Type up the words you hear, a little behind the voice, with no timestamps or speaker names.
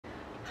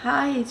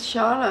Hi, it's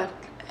Charlotte,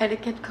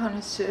 Etiquette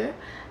Connoisseur,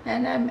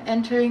 and I'm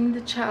entering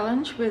the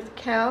challenge with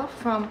Cal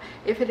from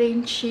If It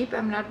Ain't Cheap,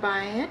 I'm Not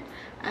Buying It,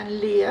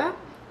 and Leah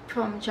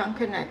from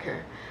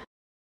Junkernecker.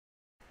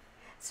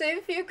 So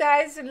if you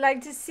guys would like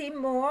to see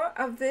more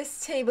of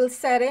this table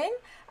setting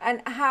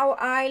and how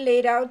I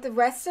laid out the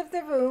rest of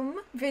the room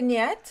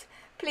vignette,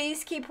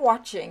 please keep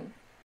watching.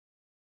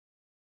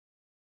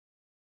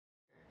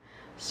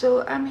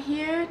 So I'm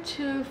here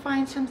to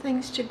find some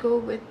things to go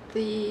with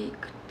the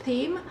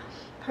theme,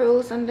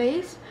 pearls and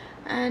lace,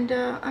 and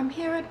I'm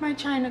here at my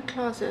china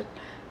closet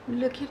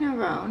looking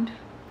around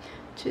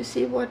to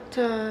see what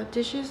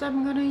dishes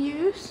I'm gonna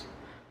use.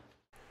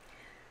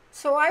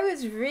 So I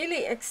was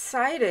really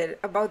excited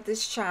about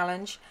this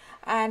challenge,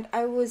 and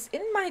I was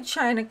in my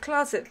china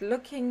closet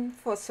looking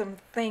for some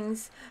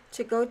things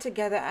to go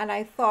together, and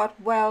I thought,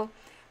 well,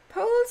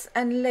 pearls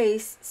and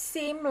lace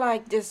seem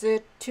like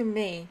dessert to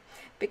me,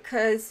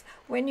 because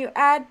when you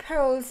add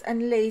pearls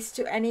and lace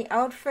to any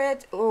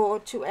outfit or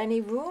to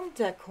any room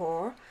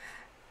decor,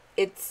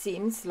 it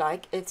seems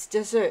like it's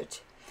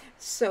dessert.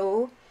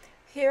 So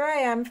here I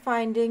am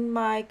finding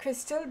my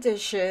crystal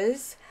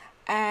dishes,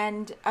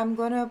 and I'm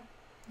gonna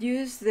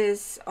use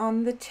this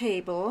on the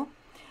table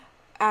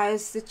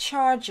as the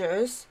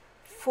chargers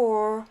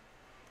for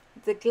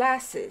the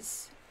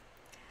glasses.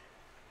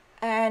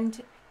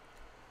 And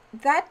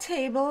that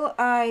table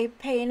I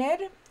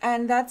painted,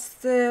 and that's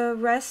the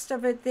rest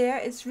of it there.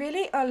 It's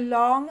really a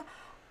long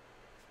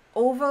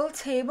oval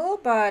table,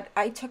 but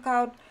I took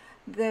out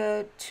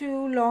the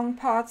two long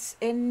parts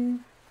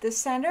in the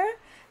center,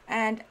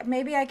 and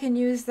maybe I can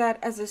use that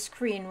as a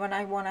screen when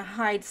I want to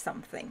hide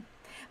something.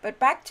 But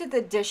back to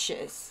the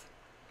dishes.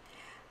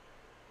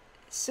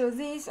 So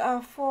these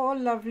are 4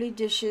 lovely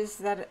dishes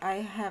that I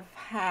have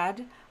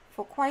had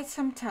for quite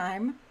some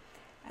time,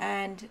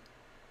 and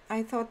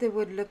I thought they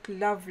would look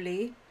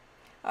lovely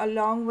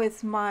along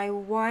with my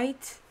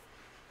white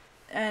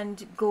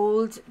and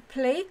gold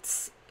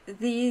plates.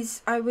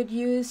 These I would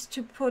use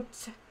to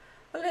put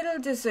a little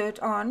dessert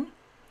on,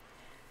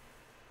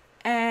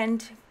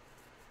 and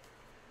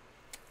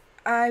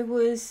I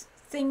was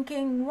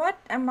thinking, what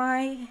am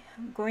I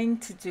going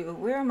to do?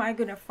 Where am I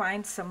going to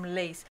find some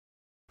lace?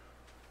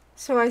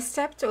 So I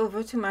stepped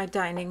over to my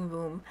dining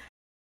room.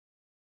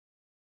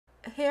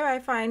 Here I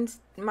find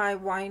my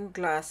wine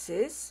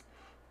glasses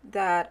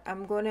that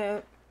I'm going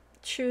to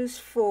choose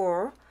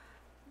 4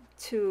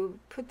 to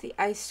put the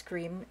ice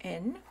cream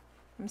in.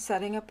 I'm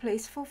setting a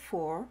place for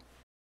 4.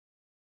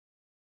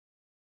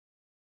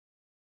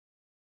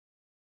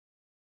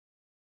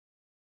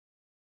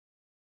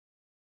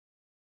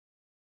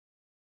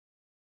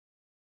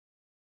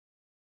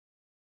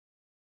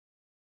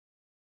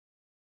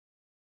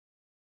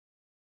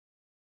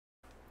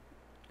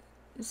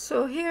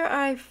 So here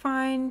I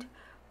find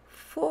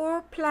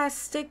 4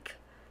 plastic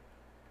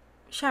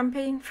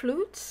champagne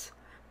flutes.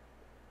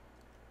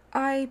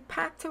 I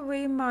packed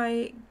away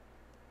my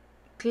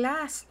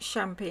glass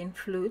champagne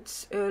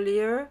flutes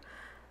earlier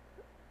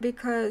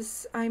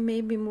because I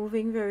may be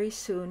moving very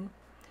soon.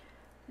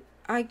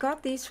 I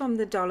got these from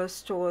the dollar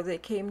store. They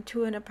came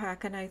 2 in a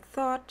pack, and I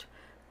thought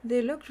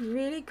they looked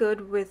really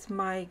good with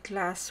my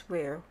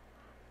glassware,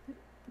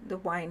 the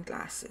wine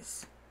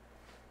glasses.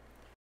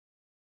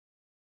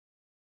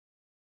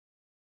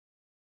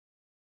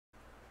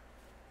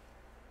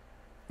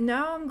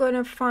 Now I'm going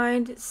to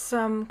find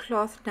some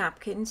cloth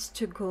napkins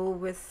to go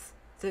with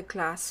the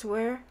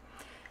glassware,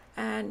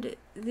 and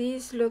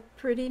these look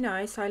pretty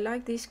nice. I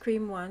like these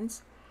cream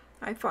ones.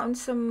 I found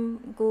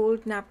some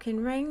gold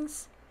napkin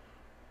rings.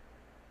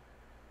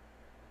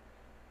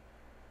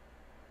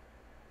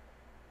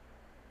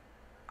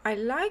 I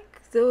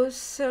like those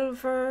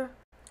silver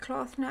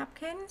cloth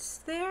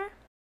napkins there,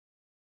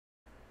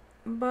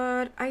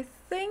 but I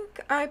think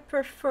I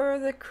prefer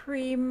the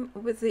cream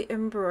with the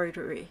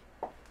embroidery.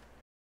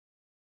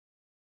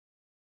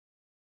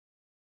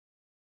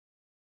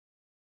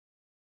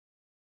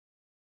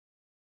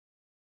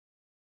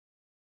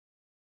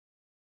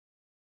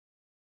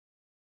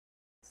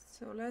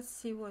 So let's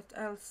see what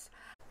else.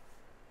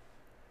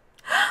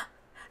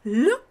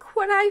 Look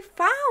what I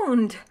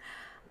found!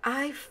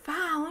 I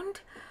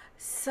found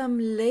some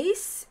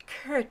lace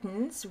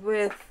curtains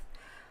with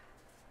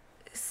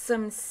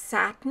some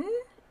satin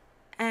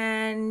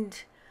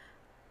and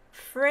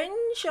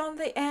fringe on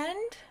the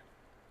end,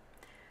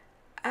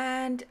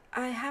 and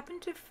I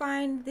happened to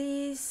find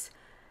these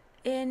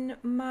in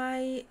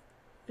my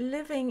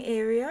living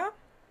area,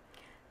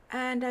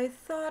 and I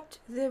thought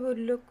they would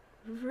look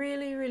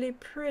really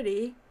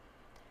pretty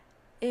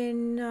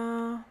in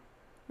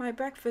my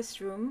breakfast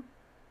room.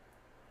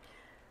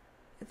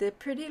 They're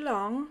pretty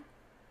long,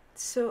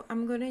 so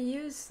I'm gonna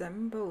use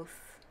them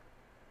both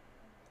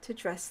to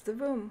dress the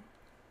room.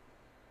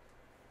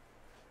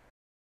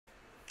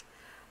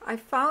 I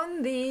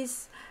found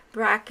these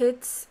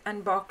brackets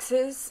and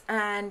boxes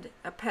and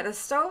a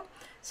pedestal,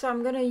 so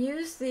I'm gonna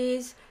use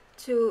these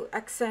to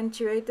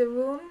accentuate the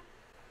room,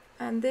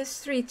 and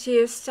this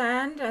 3-tier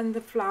stand and the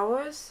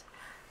flowers.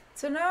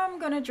 So now I'm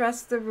gonna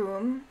dress the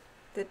room,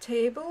 the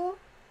table,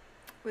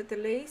 with the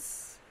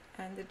lace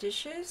and the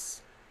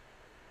dishes.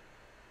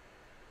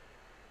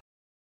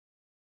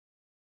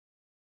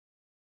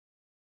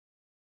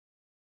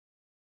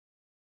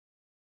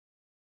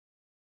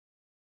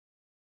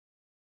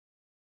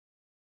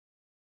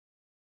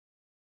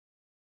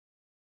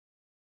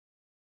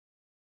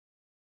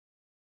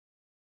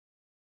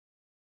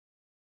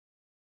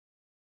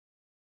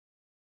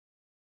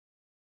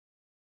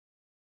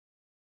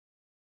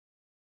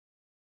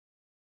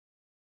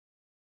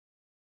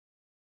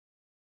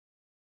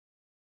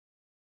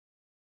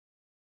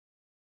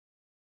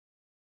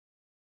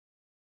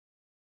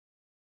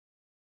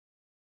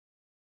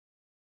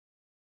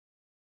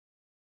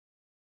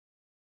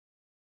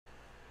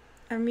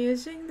 I'm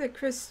using the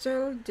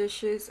crystal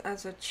dishes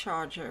as a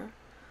charger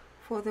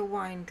for the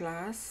wine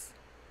glass,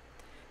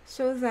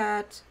 so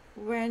that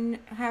when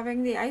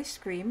having the ice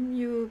cream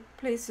you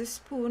place a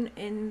spoon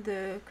in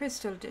the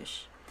crystal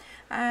dish.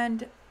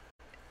 And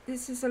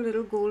this is a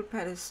little gold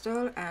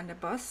pedestal and a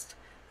bust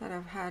that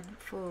I've had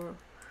for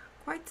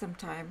quite some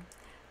time.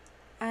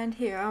 And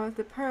here are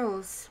the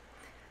pearls.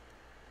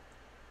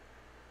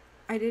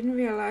 I didn't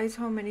realize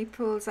how many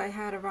pearls I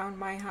had around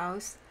my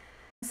house.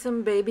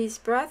 Some baby's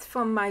breath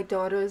from my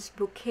daughter's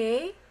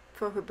bouquet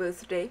for her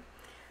birthday.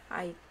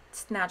 I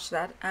snatched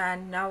that,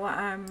 and now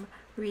I'm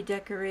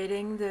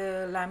redecorating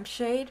the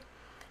lampshade.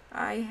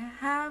 I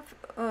have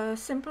a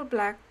simple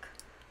black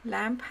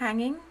lamp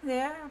hanging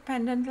there, a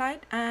pendant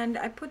light, and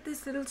I put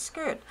this little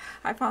skirt.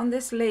 I found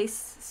this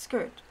lace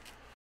skirt.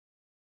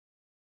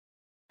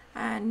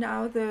 And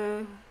now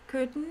the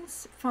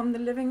curtains from the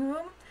living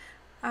room,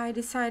 I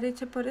decided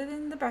to put it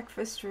in the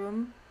breakfast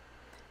room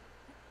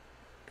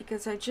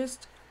because I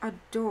just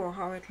adore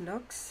how it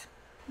looks.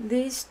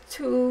 These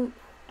two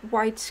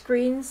white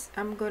screens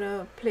I'm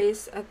gonna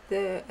place at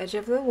the edge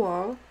of the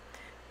wall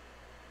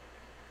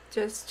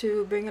just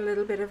to bring a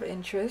little bit of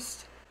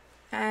interest.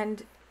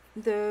 And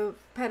the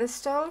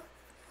pedestal,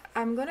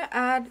 I'm gonna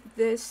add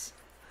this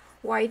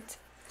white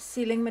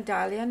ceiling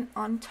medallion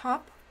on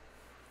top,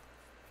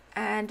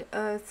 and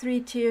a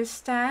 3-tier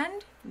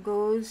stand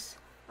goes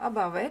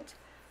above it.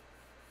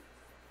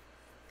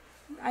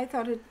 I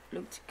thought it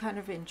looked kind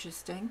of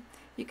interesting.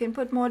 You can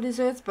put more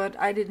desserts, but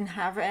I didn't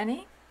have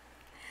any.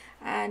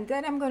 And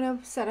then I'm going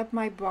to set up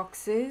my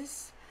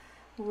boxes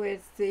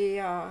with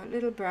the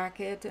little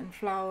bracket and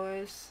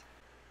flowers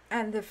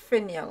and the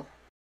finial.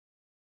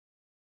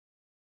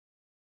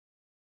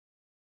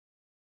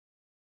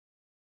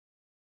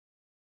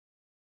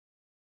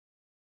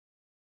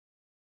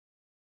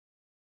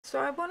 So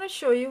I want to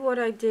show you what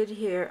I did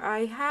here.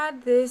 I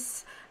had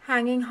this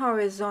hanging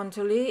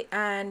horizontally,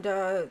 and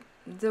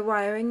the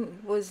wiring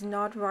was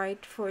not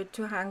right for it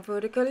to hang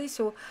vertically,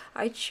 so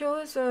I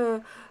chose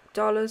a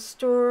dollar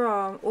store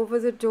over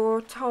the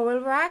door towel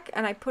rack,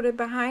 and I put it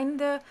behind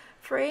the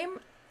frame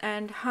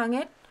and hung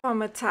it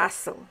from a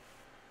tassel.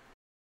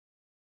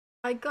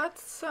 I got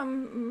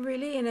some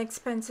really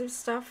inexpensive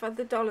stuff at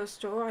the dollar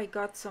store. I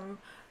got some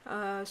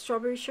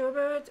strawberry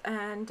sherbet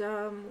and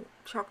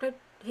chocolate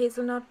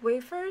hazelnut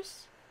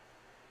wafers.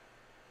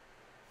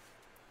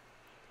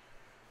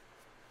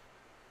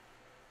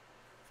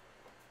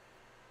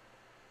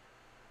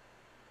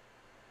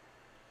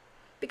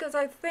 Because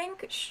I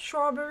think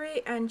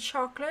strawberry and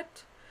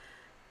chocolate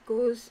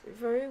goes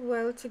very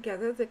well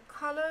together. The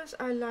colors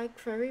I like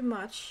very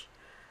much.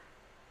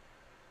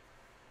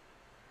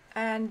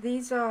 And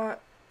these are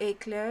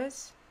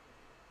eclairs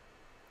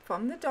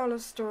from the dollar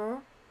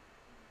store,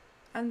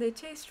 and they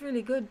taste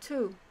really good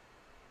too.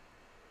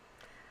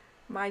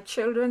 My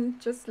children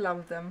just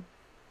love them.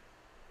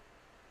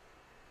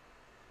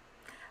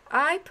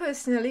 I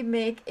personally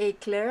make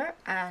eclair,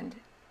 and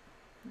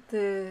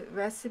the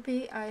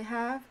recipe I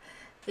have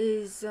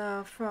is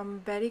from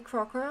Betty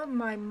Crocker.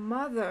 My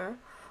mother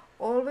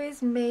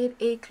always made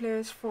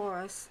eclairs for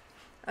us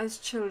as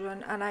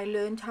children, and I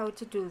learned how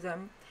to do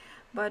them.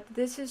 But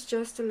this is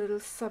just a little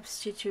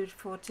substitute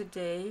for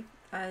today,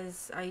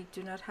 as I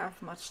do not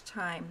have much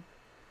time.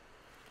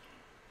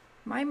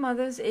 My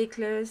mother's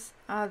eclairs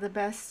are the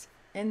best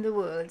in the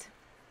world.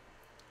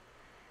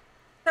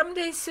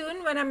 Someday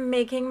soon, when I'm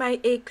making my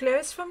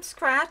eclairs from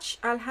scratch,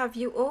 I'll have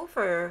you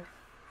over.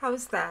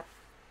 How's that?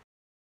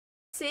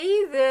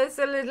 See, there's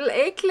a little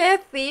eclair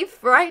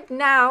thief right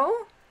now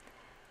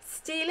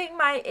stealing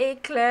my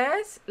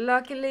eclairs.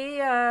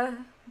 Luckily, I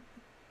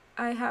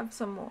have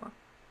some more.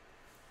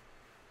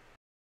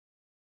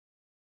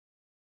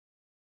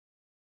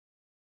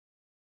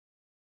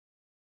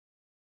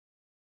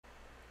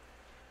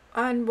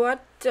 And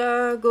what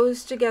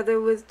goes together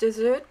with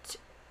dessert?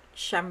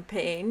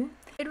 Champagne.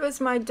 It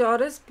was my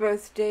daughter's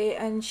birthday,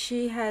 and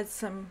she had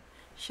some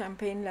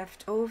champagne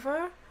left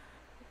over,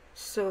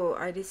 so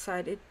I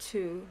decided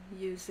to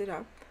use it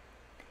up,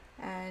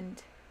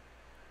 and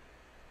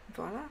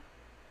voila.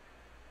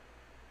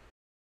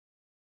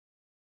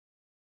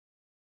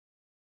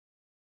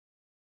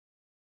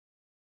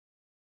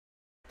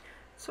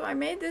 So I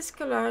made this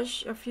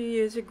collage a few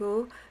years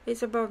ago.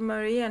 It's about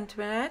Marie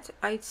Antoinette.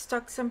 I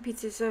stuck some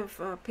pieces of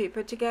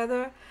paper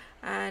together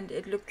and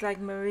it looked like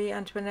Marie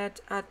Antoinette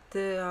at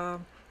the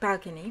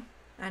balcony,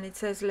 and it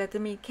says "Let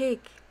them eat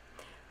cake."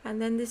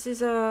 And then this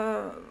is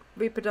a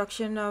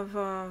reproduction of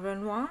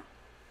Renoir.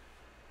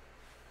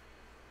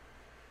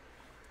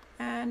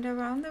 And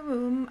around the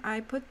room I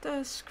put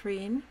the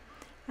screen,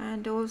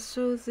 and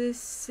also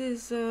this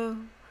is a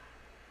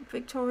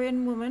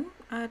Victorian woman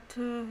at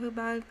her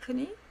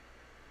balcony,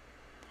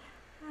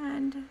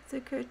 and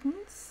the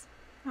curtains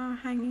are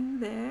hanging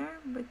there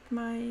with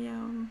my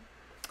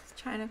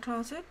china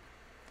closet.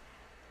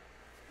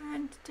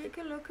 And take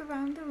a look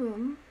around the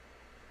room.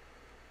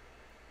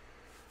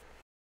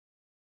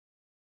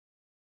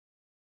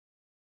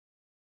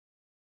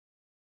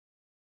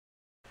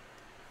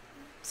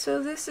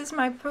 So this is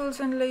my pearls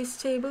and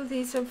lace table.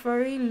 These are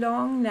very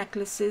long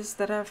necklaces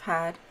that I've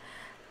had,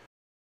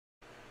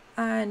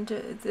 and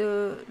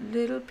the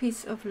little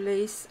piece of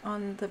lace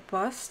on the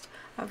bust,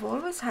 I've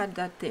always had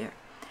that there.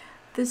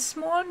 The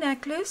small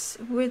necklace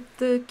with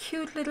the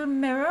cute little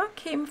mirror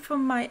came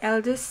from my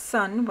eldest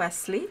son,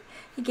 Wesley.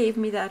 He gave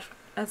me that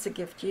as a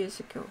gift years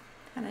ago,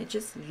 and I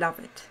just love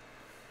it.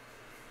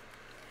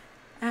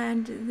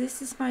 And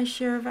this is my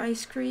share of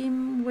ice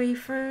cream,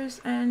 wafers,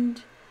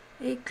 and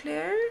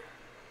eclair.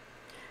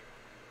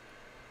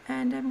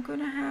 And I'm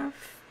gonna have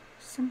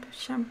some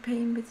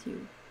champagne with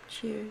you.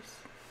 Cheers.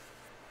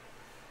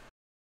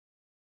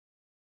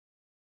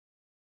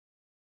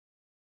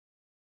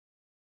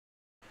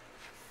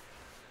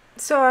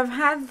 So I've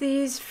had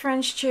these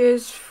French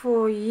chairs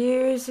for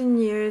years and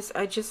years.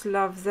 I just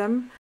love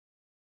them.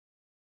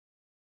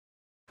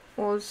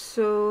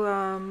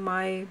 Also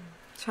my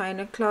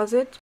china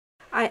closet.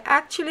 I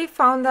actually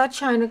found that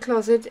china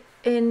closet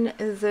in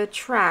the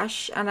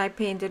trash and I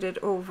painted it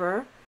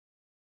over.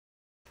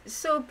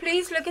 So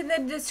please look in the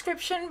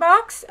description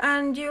box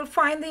and you'll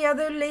find the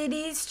other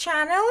ladies'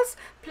 channels.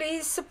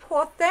 Please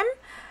support them,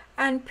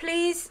 and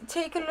please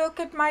take a look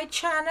at my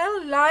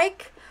channel,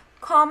 like,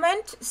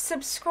 comment,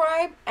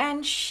 subscribe,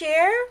 and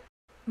share.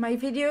 My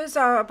videos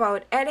are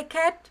about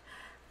etiquette,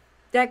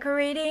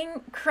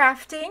 decorating,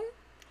 crafting,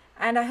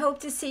 and I hope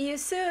to see you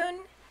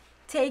soon.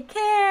 Take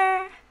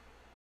care.